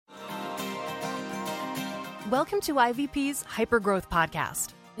Welcome to IVP's Hypergrowth Podcast.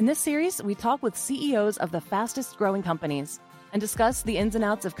 In this series, we talk with CEOs of the fastest growing companies and discuss the ins and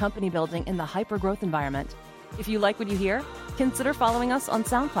outs of company building in the hypergrowth environment. If you like what you hear, consider following us on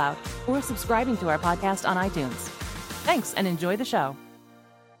SoundCloud or subscribing to our podcast on iTunes. Thanks and enjoy the show.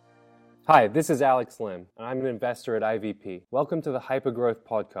 Hi, this is Alex Lim, and I'm an investor at IVP. Welcome to the Hypergrowth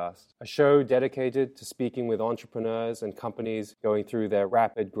Podcast, a show dedicated to speaking with entrepreneurs and companies going through their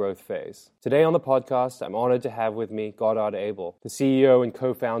rapid growth phase. Today on the podcast, I'm honored to have with me Goddard Abel, the CEO and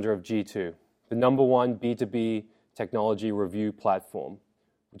co-founder of G2, the number one B2B technology review platform,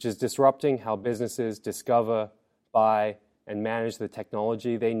 which is disrupting how businesses discover, buy, and manage the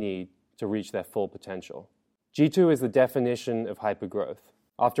technology they need to reach their full potential. G2 is the definition of hypergrowth.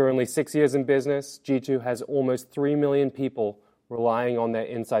 After only 6 years in business, G2 has almost 3 million people relying on their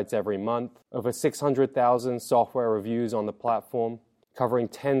insights every month, over 600,000 software reviews on the platform, covering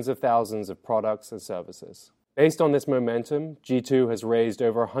tens of thousands of products and services. Based on this momentum, G2 has raised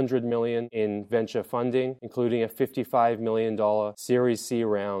over $100 million in venture funding, including a $55 million Series C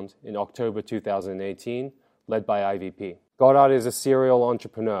round in October 2018, led by IVP. Goddard is a serial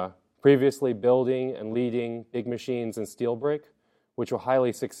entrepreneur, previously building and leading Big Machines and SteelBrick, which were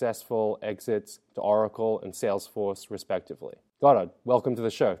highly successful exits to Oracle and Salesforce, respectively. Goddard, welcome to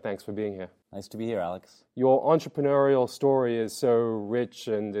the show. Thanks for being here. Nice to be here, Alex. Your entrepreneurial story is so rich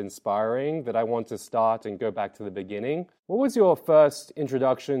and inspiring that I want to start and go back to the beginning. What was your first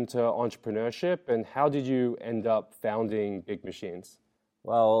introduction to entrepreneurship, and how did you end up founding Big Machines?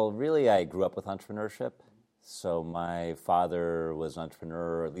 Well, really, I grew up with entrepreneurship. So my father was an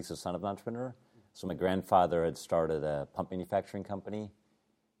entrepreneur, or at least the son of an entrepreneur. So my grandfather had started a pump manufacturing company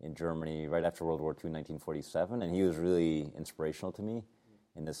in Germany right after World War II in 1947, and he was really inspirational to me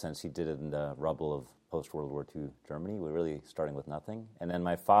in the sense he did it in the rubble of post-World War II Germany. We were really starting with nothing. And then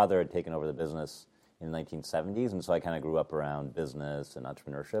my father had taken over the business in the 1970s, and so I kind of grew up around business and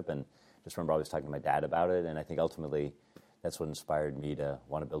entrepreneurship, and just remember always talking to my dad about it, and I think ultimately that's what inspired me to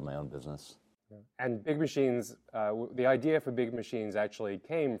want to build my own business. And Big Machines, the idea for Big Machines actually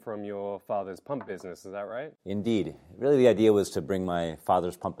came from your father's pump business, is that right? Indeed. Really the idea was to bring my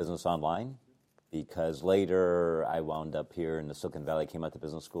father's pump business online, because later I wound up here in the Silicon Valley. I came out to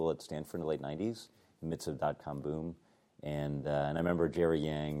business school at Stanford in the late 90s, in the midst of dot-com boom. And I remember Jerry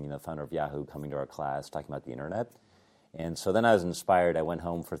Yang, founder of Yahoo, coming to our class, talking about the internet. And so then I was inspired. I went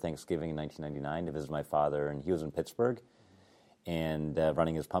home for Thanksgiving in 1999 to visit my father, and he was in Pittsburgh and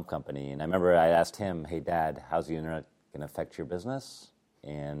running his pump company. And I remember I asked him, hey, Dad, how's the internet going to affect your business?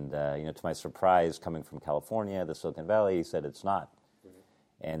 And, to my surprise, coming from California, the Silicon Valley, he said it's not. Mm-hmm.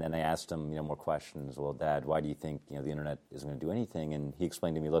 And then I asked him, more questions. Well, Dad, why do you think, the internet isn't going to do anything? And he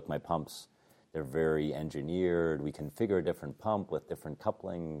explained to me, look, my pumps, they're very engineered. We configure a different pump with different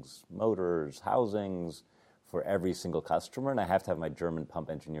couplings, motors, housings for every single customer. And I have to have my German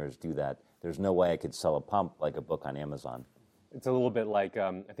pump engineers do that. There's no way I could sell a pump like a book on Amazon. It's a little bit like,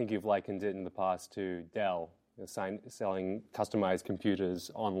 I think you've likened it in the past to Dell, selling customized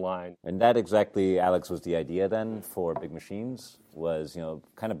computers online. And that exactly, Alex, was the idea then for Big Machines, was,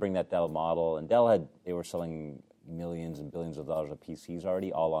 kind of bring that Dell model. And they were selling millions and billions of dollars of PCs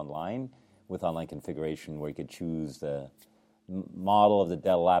already, all online, with online configuration where you could choose the model of the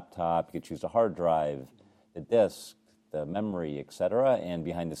Dell laptop, you could choose the hard drive, the disk, the memory, etc. And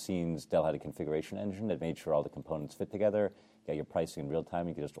behind the scenes, Dell had a configuration engine that made sure all the components fit together. You got your pricing in real time.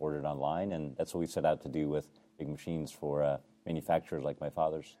 You could just order it online. And that's what we set out to do with Big Machines for manufacturers like my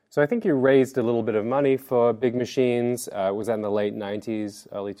father's. So I think you raised a little bit of money for Big Machines. Was that in the late 90s,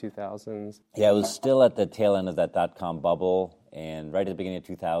 early 2000s? Yeah, it was still at the tail end of that dot-com bubble. And right at the beginning of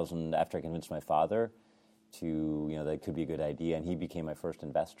 2000, after I convinced my father to, that it could be a good idea, and he became my first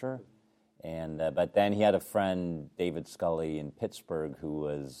investor. And but then he had a friend, David Scully, in Pittsburgh, who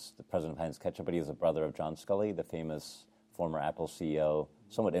was the president of Heinz Ketchup, but he was the brother of John Scully, the famous former Apple CEO,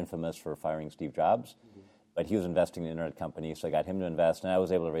 somewhat infamous for firing Steve Jobs. Mm-hmm. But he was investing in an internet company, so I got him to invest, and I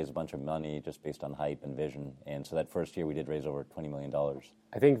was able to raise a bunch of money just based on hype and vision. And so that first year we did raise over $20 million.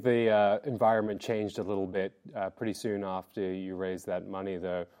 I think the environment changed a little bit pretty soon after you raised that money,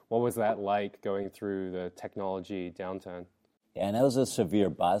 though. What was that like going through the technology downturn? Yeah, and that was a severe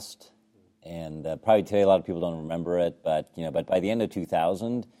bust. And probably today a lot of people don't remember it, but by the end of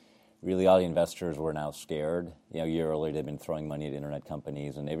 2000, really all the investors were now scared. A year earlier they'd been throwing money at internet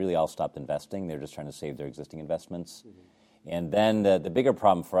companies, and they really all stopped investing. They're just trying to save their existing investments. Mm-hmm. And then the bigger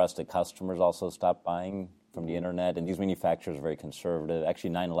problem for us, the customers also stopped buying from the internet, and these manufacturers are very conservative.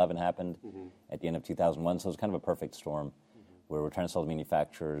 Actually, 9/11 happened at the end of 2001, so it was kind of a perfect storm where we're trying to sell to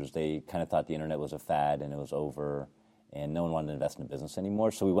manufacturers. They kind of thought the internet was a fad and it was over. and no one wanted to invest in the business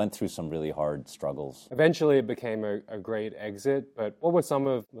anymore. So we went through some really hard struggles. Eventually, it became a great exit. But what were some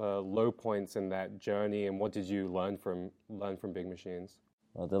of the low points in that journey, and what did you learn from Big Machines?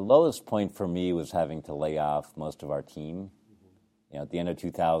 Well, the lowest point for me was having to lay off most of our team. At the end of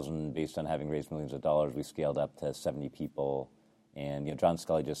 2000, based on having raised millions of dollars, we scaled up to 70 people. And John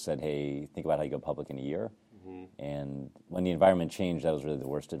Sculley just said, hey, think about how you go public in a year. And when the environment changed, that was really the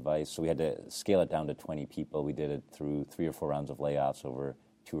worst advice. So we had to scale it down to 20 people. We did it through 3 or 4 rounds of layoffs over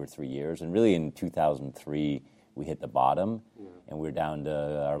 2 or 3 years. And really in 2003, we hit the bottom, and we were down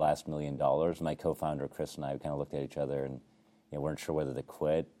to our last $1 million. My co-founder, Chris, and I kind of looked at each other and weren't sure whether to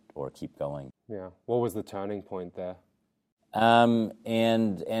quit or keep going. Yeah. What was the turning point there? And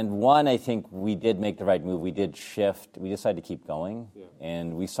one, I think we did make the right move. We did shift. We decided to keep going.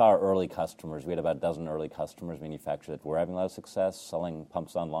 And we saw our early customers. We had about a dozen early customers, manufacturers that were having a lot of success, selling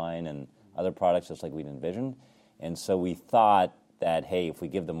pumps online and other products just like we'd envisioned. And so we thought that, hey, if we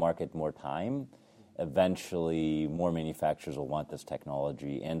give the market more time, eventually more manufacturers will want this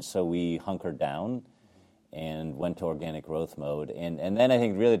technology. And so we hunkered down and went to organic growth mode. And then I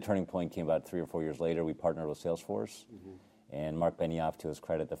think really the turning point came about 3 or 4 years later. We partnered with Salesforce. And Mark Benioff, to his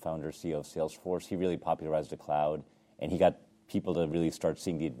credit, the founder, CEO of Salesforce, he really popularized the cloud, and he got people to really start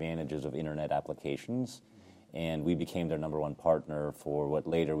seeing the advantages of internet applications. And we became their number one partner for what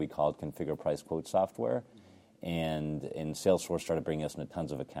later we called configure, price, quote software. And Salesforce started bringing us into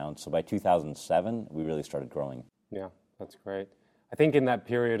tons of accounts. So by 2007, we really started growing. Yeah, that's great. I think in that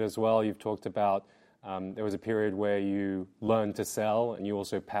period as well, you've talked about there was a period where you learned to sell, and you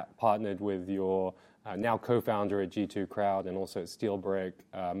also partnered with your now co-founder at G2 Crowd and also at SteelBrick,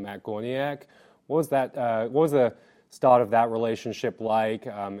 Matt Gorniak. What was the start of that relationship like,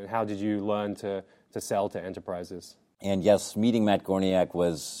 and how did you learn to sell to enterprises? And yes, meeting Matt Gorniak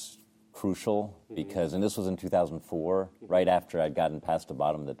was crucial because, and this was in 2004, right after I'd gotten past the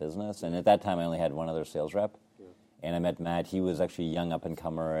bottom of the business. And at that time, I only had one other sales rep. And I met Matt. He was actually a young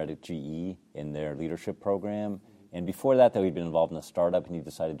up-and-comer at GE in their leadership program. And before that, though, he'd been involved in a startup, and he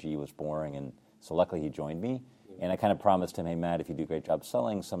decided GE was boring. And so luckily, he joined me. And I kind of promised him, hey, Matt, if you do a great job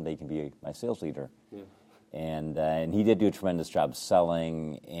selling, someday you can be my sales leader. And he did do a tremendous job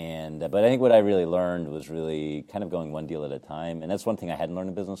selling. But I think what I really learned was really kind of going one deal at a time. And that's one thing I hadn't learned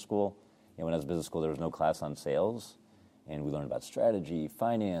in business school. When I was in business school, there was no class on sales. And we learned about strategy,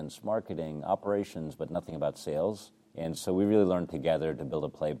 finance, marketing, operations, but nothing about sales. And so we really learned together to build a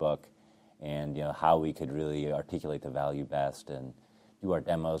playbook and how we could really articulate the value best and do our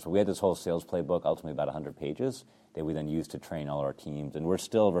demos. We had this whole sales playbook, ultimately about 100 pages, that we then used to train all our teams. And we're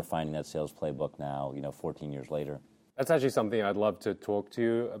still refining that sales playbook now, 14 years later. That's actually something I'd love to talk to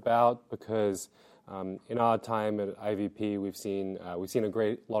you about because in our time at IVP, we've seen a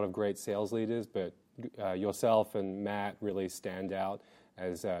lot of great sales leaders, but yourself and Matt really stand out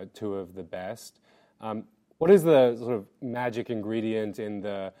as two of the best. What is the sort of magic ingredient in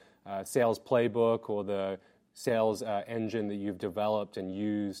the sales playbook or the sales engine that you've developed and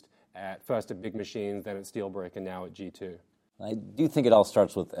used first at Big Machines, then at SteelBrick, and now at G2? I do think it all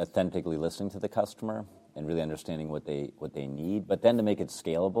starts with authentically listening to the customer and really understanding what they need, but then to make it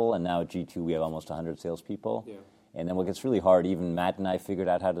scalable. And now at G2, we have almost 100 salespeople. And then what gets really hard, even Matt and I figured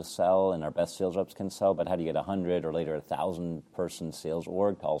out how to sell, and our best sales reps can sell, but how do you get 100 or later 1,000-person sales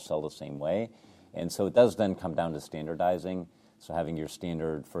org to all sell the same way? And so it does then come down to standardizing. So having your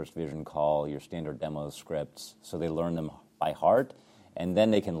standard first vision call, your standard demo scripts, so they learn them by heart, and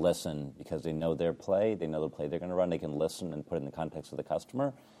then they can listen because they know their play, they know the play they're going to run, they can listen and put it in the context of the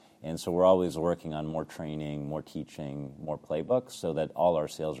customer. And so we're always working on more training, more teaching, more playbooks so that all our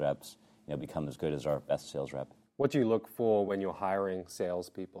sales reps become as good as our best sales rep. What do you look for when you're hiring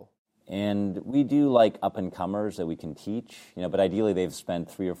salespeople? And we do like up-and-comers that we can teach, but ideally they've spent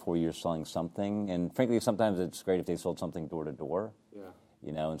 3 or 4 years selling something. And frankly, sometimes it's great if they sold something door-to-door,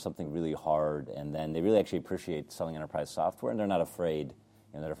 and something really hard. And then they really actually appreciate selling enterprise software, and they're not afraid.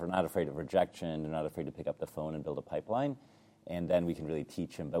 They're not afraid of rejection. They're not afraid to pick up the phone and build a pipeline. And then we can really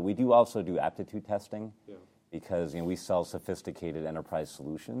teach them. But we do also do aptitude testing because we sell sophisticated enterprise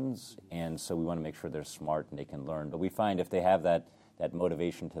solutions. And so we want to make sure they're smart and they can learn. But we find if they have that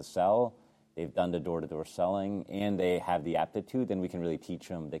motivation to sell, they've done the door-to-door selling, and they have the aptitude, then we can really teach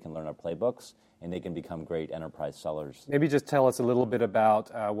them. They can learn our playbooks, and they can become great enterprise sellers. Maybe just tell us a little bit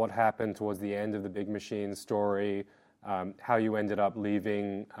about what happened towards the end of the Big Machines story, how you ended up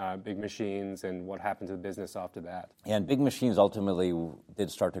leaving Big Machines, and what happened to the business after that. And Big Machines ultimately did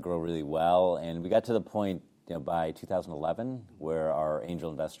start to grow really well, and we got to the point by 2011, where our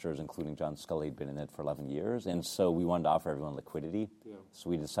angel investors, including John Sculley, had been in it for 11 years. And so we wanted to offer everyone liquidity. So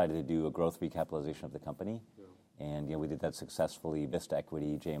we decided to do a growth recapitalization of the company. And we did that successfully. Vista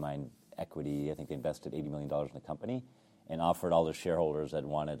Equity, JMI Equity, I think they invested $80 million in the company and offered all the shareholders that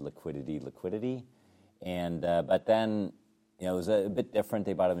wanted liquidity. And but then it was a bit different.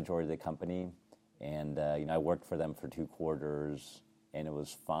 They bought a majority of the company, and I worked for them for 2 quarters, and it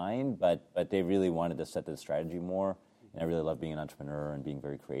was fine. But they really wanted to set the strategy more, and I really love being an entrepreneur and being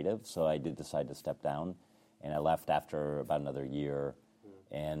very creative. So I did decide to step down, and I left after about another year.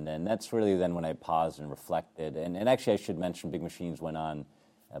 And that's really then when I paused and reflected. And actually, I should mention, Big Machines went on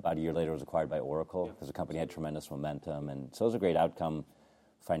about a year later, was acquired by Oracle because the company had tremendous momentum. And so it was a great outcome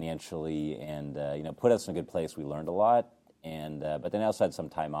financially and, put us in a good place. We learned a lot. And but then I also had some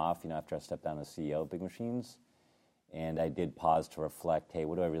time off, after I stepped down as CEO of Big Machines. And I did pause to reflect, hey,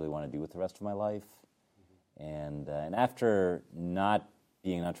 what do I really want to do with the rest of my life? And after not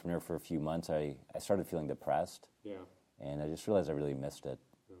being an entrepreneur for a few months, I started feeling depressed. Yeah. And I just realized I really missed it.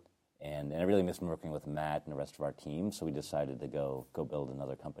 And I really missed working with Matt and the rest of our team, so we decided to go build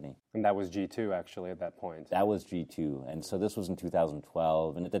another company. And that was G2, actually, at that point. That was G2. And so this was in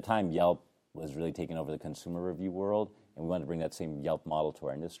 2012. And at the time, Yelp was really taking over the consumer review world, and we wanted to bring that same Yelp model to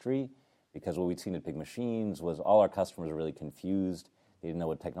our industry because what we'd seen at Big Machines was all our customers were really confused. They didn't know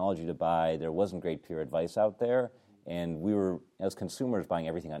what technology to buy. There wasn't great peer advice out there. And we were, as consumers, buying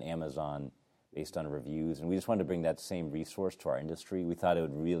everything on Amazon based on reviews, and we just wanted to bring that same resource to our industry. We thought it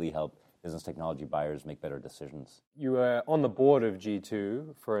would really help business technology buyers make better decisions. You were on the board of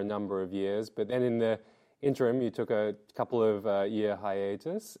G2 for a number of years, but then in the interim, you took a couple of year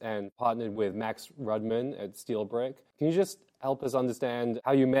hiatus and partnered with Max Rudman at SteelBrick. Can you just help us understand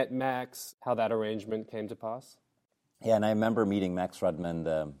how you met Max, how that arrangement came to pass? Yeah, and I remember meeting Max Rudman,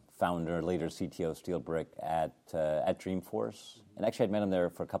 the founder, later CTO of SteelBrick, at Dreamforce. And actually, I'd met him there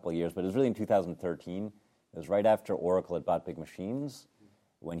for a couple of years, but it was really in 2013. It was right after Oracle had bought Big Machines.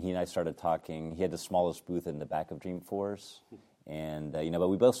 When he and I started talking, he had the smallest booth in the back of Dreamforce. And, but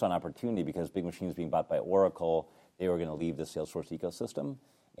we both saw an opportunity because Big Machines being bought by Oracle, they were going to leave the Salesforce ecosystem.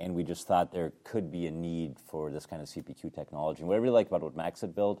 And we just thought there could be a need for this kind of CPQ technology. And what I really liked about what Max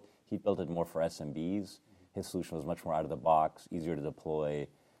had built, he built it more for SMBs. His solution was much more out of the box, easier to deploy,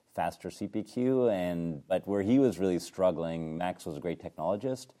 faster CPQ. But where he was really struggling, Max was a great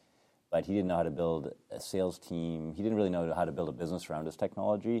technologist, but he didn't know how to build a sales team. He didn't really know how to build a business around his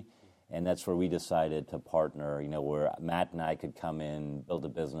technology. And that's where we decided to partner, where Matt and I could come in, build a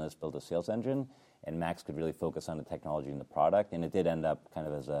business, build a sales engine, and Max could really focus on the technology and the product. And it did end up kind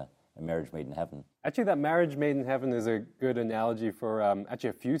of as a marriage made in heaven. Actually, that marriage made in heaven is a good analogy for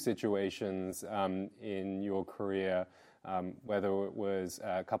actually a few situations in your career, whether it was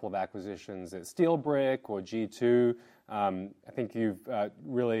a couple of acquisitions at SteelBrick or G2. I think you've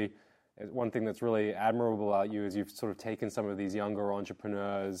really... One thing that's really admirable about you is you've sort of taken some of these younger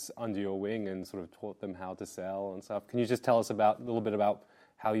entrepreneurs under your wing and sort of taught them how to sell and stuff. Can you just tell us a little bit about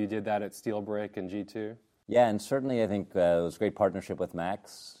how you did that at SteelBrick and G2? Yeah, and certainly I think it was a great partnership with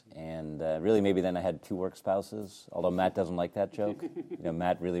Max. And really maybe then I had 2 work spouses, although Matt doesn't like that joke.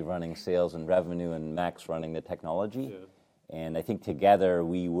 Matt really running sales and revenue and Max running the technology. Yeah. And I think together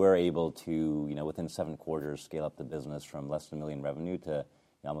we were able to, within 7 quarters, scale up the business from less than $1 million revenue to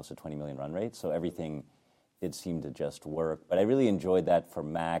almost a 20 million run rate. So everything did seem to just work. But I really enjoyed that for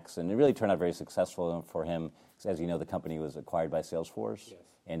Max, and it really turned out very successful for him. As you know, the company was acquired by Salesforce. Yes.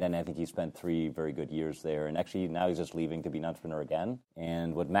 And then I think he spent 3 very good years there. And actually now he's just leaving to be an entrepreneur again.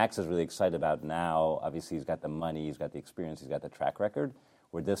 And what Max is really excited about now, obviously he's got the money, he's got the experience, he's got the track record,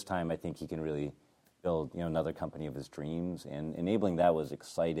 where this time I think he can really build another company of his dreams. And enabling that was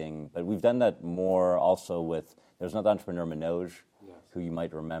exciting. But we've done that more also with, there's another entrepreneur, Manoj, who you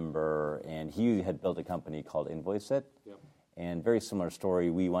might remember, and he had built a company called Invoiceit. Yep. And very similar story,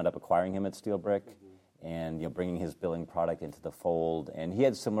 we wound up acquiring him at SteelBrick, and bringing his billing product into the fold. And he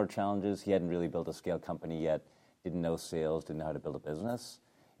had similar challenges. He hadn't really built a scale company yet, didn't know sales, didn't know how to build a business.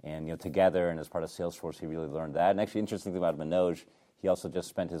 And together, and as part of Salesforce, he really learned that. And actually, interesting thing about Manoj, he also just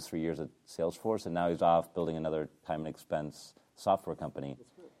spent his 3 years at Salesforce, and now he's off building another time and expense software company.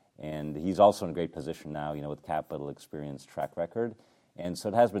 And he's also in a great position now, with capital, experience, track record. And so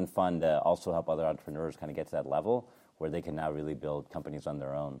it has been fun to also help other entrepreneurs kind of get to that level where they can now really build companies on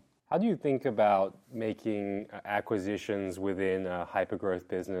their own. How do you think about making acquisitions within a hypergrowth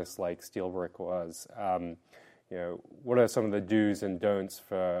business like SteelBrick was? What are some of the do's and don'ts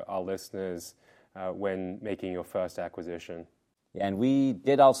for our listeners when making your first acquisition? Yeah, and we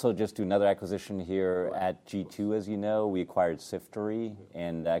did also just do another acquisition here at G2, as you know. We acquired Siftery,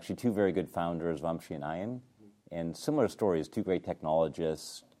 and actually 2 very good founders, Vamshi and Ayan. And similar stories, 2 great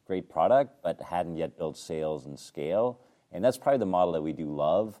technologists, great product, but hadn't yet built sales and scale. And that's probably the model that we do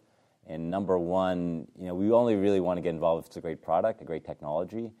love. And number one, we only really want to get involved if it's a great product, a great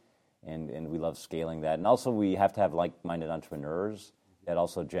technology, and we love scaling that. And also we have to have like-minded entrepreneurs that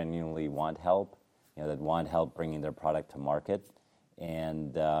also genuinely want help, that want help bringing their product to market.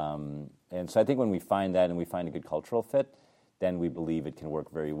 And so I think when we find that and we find a good cultural fit, then we believe it can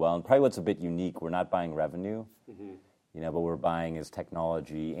work very well. And probably what's a bit unique, we're not buying revenue, but we're buying is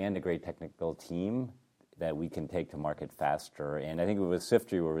technology and a great technical team that we can take to market faster. And I think with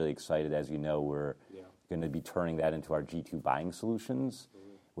Siftery, we're really excited. As you know, we're going to be turning that into our G2 buying solutions,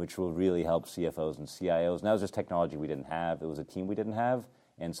 which will really help CFOs and CIOs. And that was just technology we didn't have. It was a team we didn't have.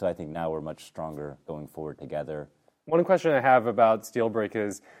 And so I think now we're much stronger going forward together. One question I have about SteelBrick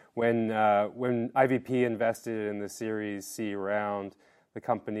is when IVP invested in the Series C round, the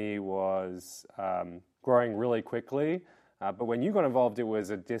company was growing really quickly. But when you got involved, it was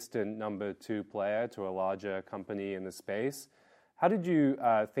a distant number 2 player to a larger company in the space. How did you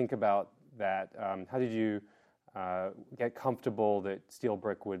think about that? How did you get comfortable that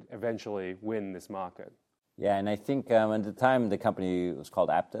SteelBrick would eventually win this market? Yeah, and I think at the time the company was called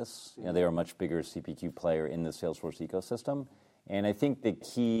Apttus. They were a much bigger CPQ player in the Salesforce ecosystem. And I think the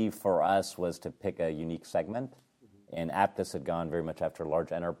key for us was to pick a unique segment. And Apttus had gone very much after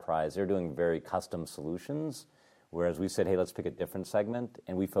large enterprise. They're doing very custom solutions, whereas we said, hey, let's pick a different segment.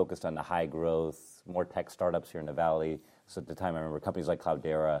 And we focused on the high growth, more tech startups here in the Valley. So at the time, I remember companies like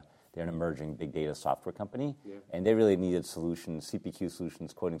Cloudera, they're an emerging big data software company. Yeah. And they really needed solutions, CPQ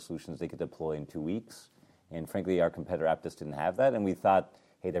solutions, coding solutions they could deploy in 2 weeks. And frankly, our competitor Apttus didn't have that. And we thought,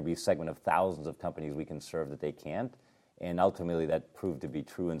 hey, there'd be a segment of thousands of companies we can serve that they can't. And ultimately, that proved to be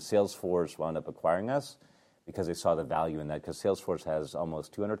true. And Salesforce wound up acquiring us because they saw the value in that. Because Salesforce has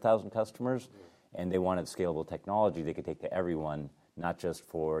almost 200,000 customers, and they wanted scalable technology they could take to everyone, not just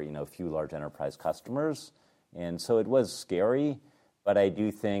for a few large enterprise customers. And so it was scary, but I do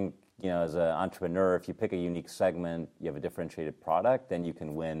think as an entrepreneur, if you pick a unique segment, you have a differentiated product, then you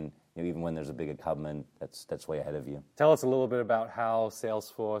can win. Even when there's a big incumbent that's way ahead of you. Tell us a little bit about how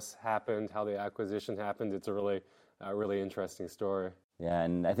Salesforce happened, how the acquisition happened. It's a really interesting story. Yeah,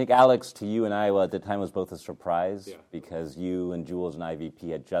 and I think Alex, to you and I, at the time was both a surprise because you and Jules and IVP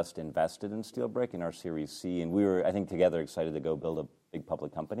had just invested in SteelBrick in our Series C, and we were, I think, together excited to go build a big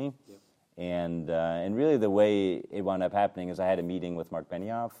public company. Yeah. And really the way it wound up happening is I had a meeting with Mark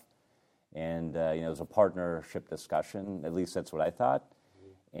Benioff, and it was a partnership discussion. At least that's what I thought.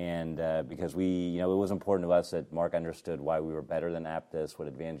 And because it was important to us that Mark understood why we were better than Apttus, what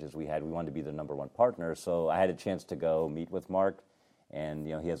advantages we had. We wanted to be the number 1 partner. So I had a chance to go meet with Mark, and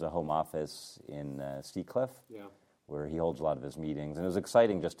he has a home office in Seacliff, where he holds a lot of his meetings. And it was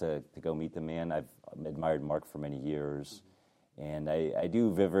exciting just to go meet the man. I've admired Mark for many years, and I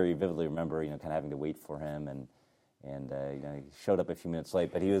do very vividly remember kind of having to wait for him, and he showed up a few minutes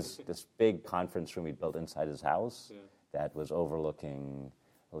late. But he was this big conference room he built inside his house that was overlooking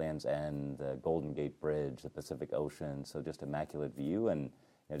Land's End, the Golden Gate Bridge, the Pacific Ocean, so just immaculate view, and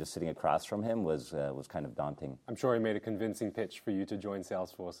just sitting across from him was kind of daunting. I'm sure he made a convincing pitch for you to join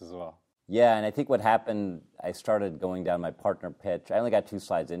Salesforce as well. Yeah, and I think what happened, I started going down my partner pitch. I only got 2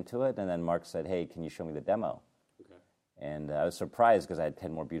 slides into it, and then Mark said, hey, can you show me the demo? Okay. And I was surprised because I had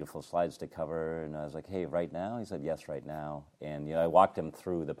 10 more beautiful slides to cover, and I was like, hey, right now? He said, yes, right now. And I walked him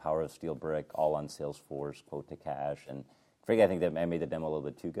through the power of SteelBrick, all on Salesforce, quote to cash, and I think that I made the demo a little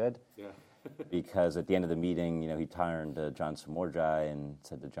bit too good. Yeah. Because at the end of the meeting, he turned to John Samorjai and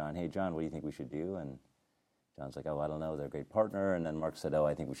said to John, hey, John, what do you think we should do? And John's like, oh, I don't know. They're a great partner. And then Mark said, oh,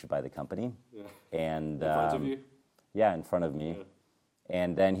 I think we should buy the company. Yeah. And, in front of you? Yeah, in front of me. Yeah.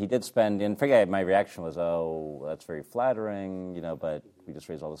 And then he did spend, and my reaction was, oh, that's very flattering, but we just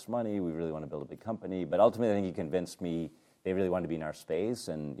raised all this money. We really want to build a big company. But ultimately, I think he convinced me they really wanted to be in our space.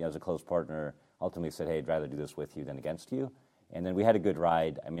 And as a close partner, ultimately said, hey, I'd rather do this with you than against you. And then we had a good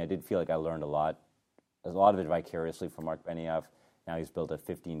ride. I mean, I did feel like I learned a lot of it vicariously from Mark Benioff. Now he's built a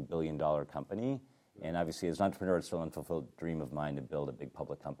 $15 billion company. And obviously, as an entrepreneur, it's still an unfulfilled dream of mine to build a big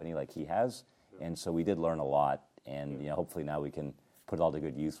public company like he has. And so we did learn a lot. And hopefully now we can put it all to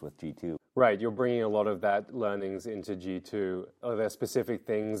good use with G2. Right, you're bringing a lot of that learnings into G2. Are there specific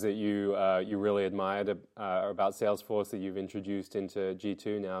things that you really admired about Salesforce that you've introduced into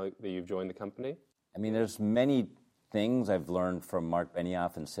G2 now that you've joined the company? I mean, there's many things I've learned from Mark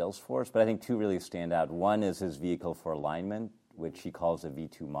Benioff and Salesforce, but I think 2 really stand out. One is his vehicle for alignment, which he calls a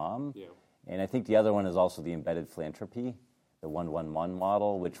V2 MOM. Yeah. And I think the other one is also the embedded philanthropy, the 1-1-1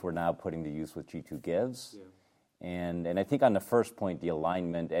 model, which we're now putting to use with G2 Gives. Yeah. And I think on the first point, the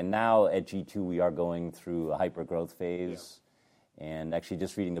alignment, and now at G2 we are going through a hyper-growth phase, and actually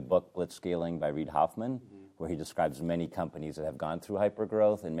just reading the book Blitzscaling by Reid Hoffman, where he describes many companies that have gone through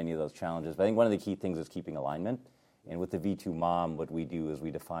hypergrowth and many of those challenges. But I think one of the key things is keeping alignment. And with the V2 Mom, what we do is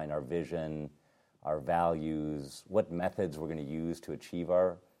we define our vision, our values, what methods we're going to use to achieve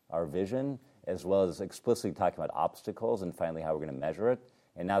our vision, as well as explicitly talking about obstacles and finally how we're going to measure it.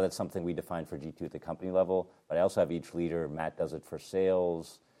 And now that's something we define for G2 at the company level. But I also have each leader. Matt does it for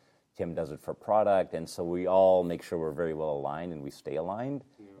sales. Tim does it for product. And so we all make sure we're very well aligned and we stay aligned.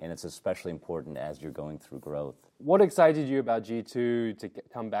 Yeah. And it's especially important as you're going through growth. What excited you about G2 to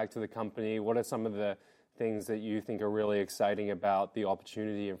come back to the company? What are some of the things that you think are really exciting about the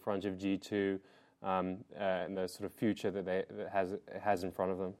opportunity in front of G2 and the sort of future that it has in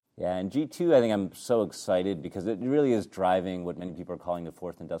front of them? Yeah, and G2, I think I'm so excited because it really is driving what many people are calling the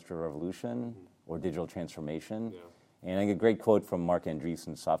fourth industrial revolution or digital transformation. Yeah. And I think a great quote from Mark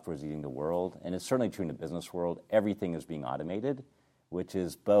Andreessen, "Software is eating the world," and it's certainly true in the business world. Everything is being automated, which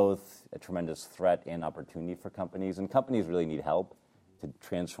is both a tremendous threat and opportunity for companies. And companies really need help to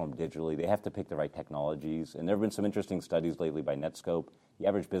transform digitally. They have to pick the right technologies. And there have been some interesting studies lately by Netscope. The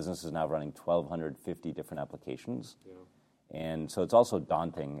average business is now running 1,250 different applications. Yeah. And so it's also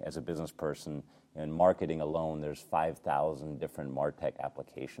daunting as a business person. In marketing alone, there's 5,000 different MarTech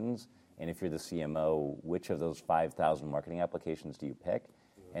applications. And if you're the CMO, which of those 5,000 marketing applications do you pick?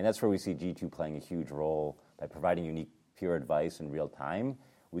 Yeah. And that's where we see G2 playing a huge role by providing unique peer advice in real time.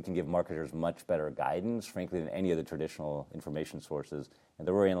 We can give marketers much better guidance, frankly, than any of the traditional information sources. And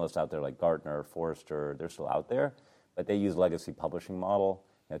there were analysts out there like Gartner, Forrester, they're still out there, but they use legacy publishing model.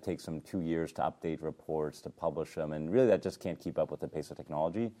 It takes them 2 years to update reports, to publish them, and really that just can't keep up with the pace of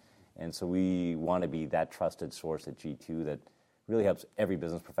technology. And so we want to be that trusted source at G2 that really helps every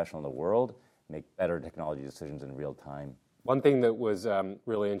business professional in the world make better technology decisions in real time. One thing that was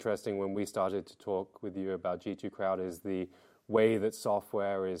really interesting when we started to talk with you about G2 Crowd is the way that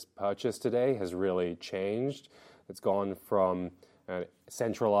software is purchased today has really changed. It's gone from a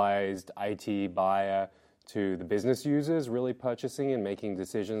centralized IT buyer to the business users really purchasing and making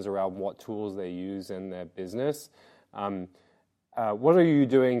decisions around what tools they use in their business. What are you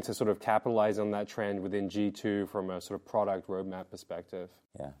doing to sort of capitalize on that trend within G2 from a sort of product roadmap perspective?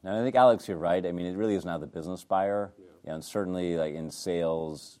 Yeah, and I think, Alex, you're right. I mean, it really is now the business buyer. Yeah. And certainly like in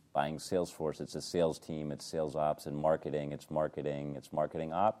sales, buying Salesforce, it's a sales team, it's sales ops, and marketing, it's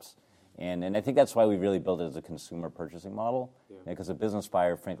marketing ops. And I think that's why we really built it as a consumer purchasing model. Because a business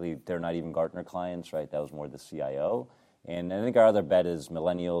buyer, frankly, they're not even Gartner clients, right? That was more the CIO. And I think our other bet is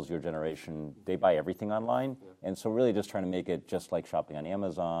millennials, your generation, they buy everything online. Yeah. And so really just trying to make it just like shopping on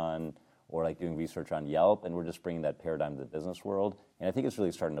Amazon or like doing research on Yelp. And we're just bringing that paradigm to the business world. And I think it's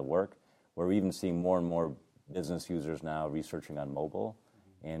really starting to work. We're even seeing more and more business users now researching on mobile.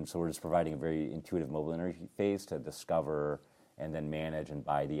 And so we're just providing a very intuitive mobile interface to discover and then manage and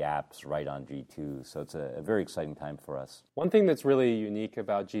buy the apps right on G2. So it's a very exciting time for us. One thing that's really unique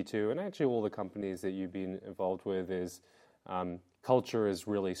about G2, and actually all the companies that you've been involved with, is culture is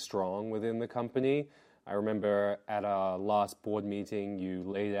really strong within the company. I remember at our last board meeting, you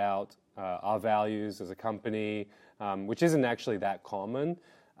laid out our values as a company, which isn't actually that common.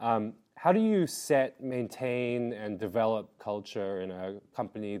 How do you set, maintain, and develop culture in a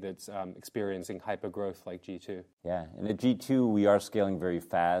company that's experiencing hypergrowth like G2? Yeah, and at G2, we are scaling very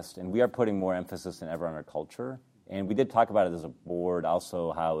fast, and we are putting more emphasis than ever on our culture. And we did talk about it as a board,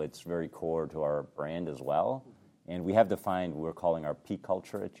 also how it's very core to our brand as well. And we have defined what we're calling our PEAK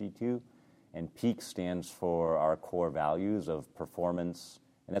culture at G2. And PEAK stands for our core values of performance,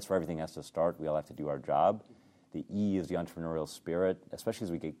 and that's where everything has to start. We all have to do our job. The E is the entrepreneurial spirit, especially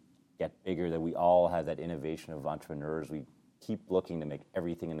as we get bigger, that we all have that innovation of entrepreneurs. We keep looking to make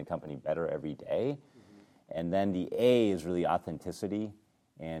everything in the company better every day. Mm-hmm. And then the A is really authenticity.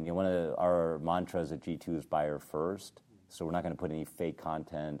 And one of our mantras at G2 is buyer first. So we're not going to put any fake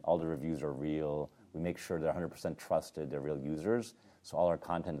content. All the reviews are real. We make sure they're 100% trusted. They're real users. So all our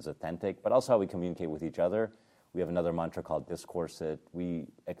content is authentic, but also how we communicate with each other. We have another mantra called Discourse It. We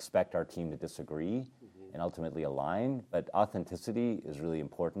expect our team to disagree and ultimately align, but authenticity is really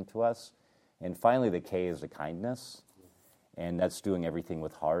important to us. And finally, the K is the kindness, and that's doing everything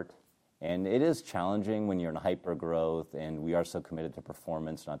with heart. And it is challenging when you're in hyper growth, and we are so committed to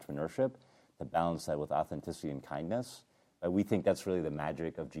performance and entrepreneurship, to balance that with authenticity and kindness. But we think that's really the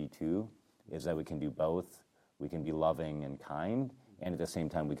magic of G2, is that we can do both. We can be loving and kind, and at the same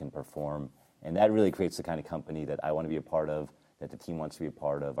time we can perform. And that really creates the kind of company that I want to be a part of, that the team wants to be a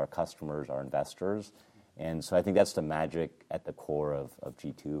part of, our customers, our investors. And so I think that's the magic at the core of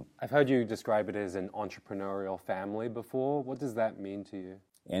G2. I've heard you describe it as an entrepreneurial family before. What does that mean to you?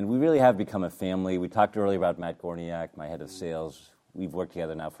 And we really have become a family. We talked earlier about Matt Gorniak, my head of sales. We've worked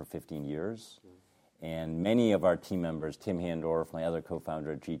together now for 15 years. And many of our team members, Tim Handorf, my other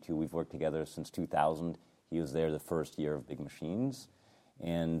co-founder at G2, we've worked together since 2000. He was there the first year of Big Machines.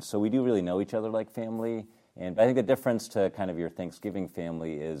 And so we do really know each other like family. And I think the difference to kind of your Thanksgiving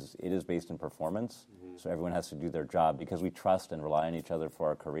family is it is based in performance. So everyone has to do their job because we trust and rely on each other for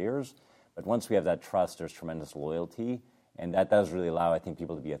our careers. But once we have that trust, there's tremendous loyalty. And that does really allow, I think,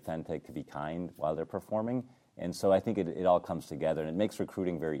 people to be authentic, to be kind while they're performing. And so I think it all comes together. And it makes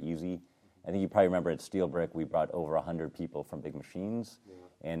recruiting very easy. I think you probably remember at SteelBrick, we brought over 100 people from Big Machines. Yeah.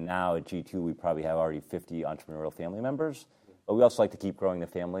 And now at G2, we probably have already 50 entrepreneurial family members. Yeah. But we also like to keep growing the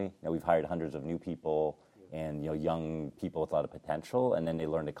family. We've hired hundreds of new people and young people with a lot of potential, and then they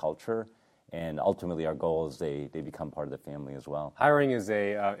learn the culture. And ultimately, our goal is they become part of the family as well. Hiring is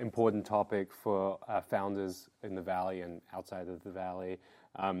a important topic for founders in the Valley and outside of the Valley.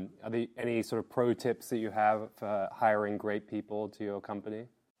 Are there any sort of pro tips that you have for hiring great people to your company?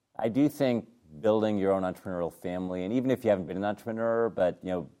 I do think building your own entrepreneurial family, and even if you haven't been an entrepreneur, but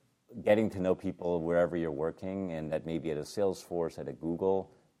getting to know people wherever you're working, and that may be at a Salesforce, at a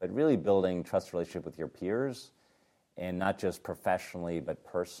Google, but really building trust relationship with your peers, and not just professionally but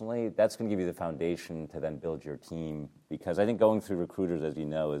personally, that's going to give you the foundation to then build your team. Because I think going through recruiters, as you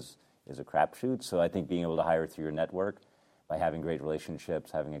know, is a crapshoot. So I think being able to hire through your network by having great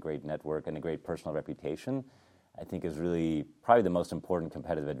relationships, having a great network, and a great personal reputation, I think is really probably the most important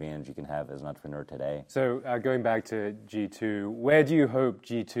competitive advantage you can have as an entrepreneur today. So going back to G2, where do you hope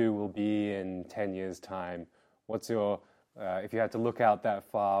G2 will be in 10 years' time? What's your, if you had to look out that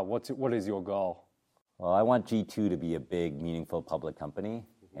far, what is your goal? Well, I want G2 to be a big, meaningful public company.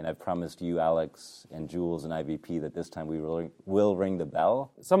 And I've promised you, Alex, and Jules, and IVP that this time we will ring the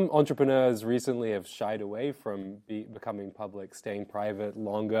bell. Some entrepreneurs recently have shied away from becoming public, staying private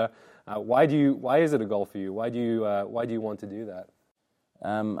longer. Why is it a goal for you? Why do you want to do that?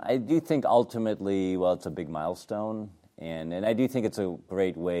 I do think ultimately, it's a big milestone. And I do think it's a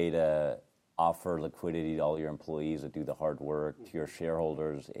great way to offer liquidity to all your employees that do the hard work, to your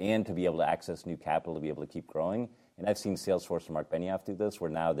shareholders, and to be able to access new capital to be able to keep growing. And I've seen Salesforce and Mark Benioff do this, where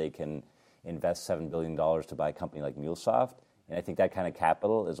now they can invest $7 billion to buy a company like MuleSoft. And I think that kind of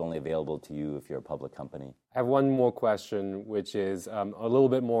capital is only available to you if you're a public company. I have one more question, which is a little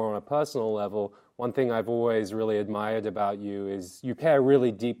bit more on a personal level. One thing I've always really admired about you is you care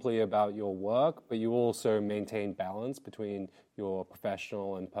really deeply about your work, but you also maintain balance between your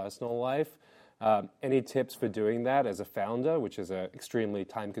professional and personal life. Any tips for doing that as a founder, which is an extremely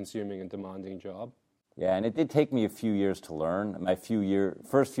time-consuming and demanding job? Yeah, and it did take me a few years to learn. My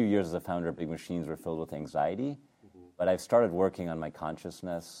first few years as a founder of Big Machines were filled with anxiety, but I've started working on my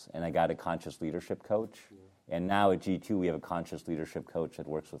consciousness, and I got a conscious leadership coach. And now at G2, we have a conscious leadership coach that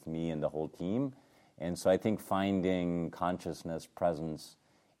works with me and the whole team. And so I think finding consciousness, presence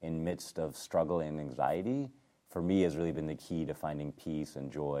in midst of struggle and anxiety, for me, has really been the key to finding peace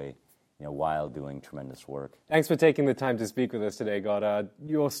and joy while doing tremendous work. Thanks for taking the time to speak with us today, Goddard.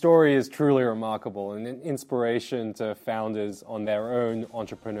 Your story is truly remarkable and an inspiration to founders on their own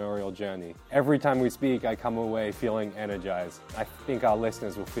entrepreneurial journey. Every time we speak, I come away feeling energized. I think our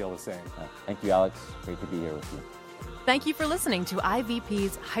listeners will feel the same. Thank you, Alex. Great to be here with you. Thank you for listening to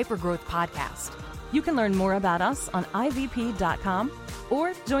IVP's Hypergrowth Podcast. You can learn more about us on ivp.com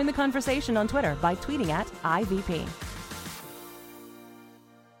or join the conversation on Twitter by tweeting at IVP.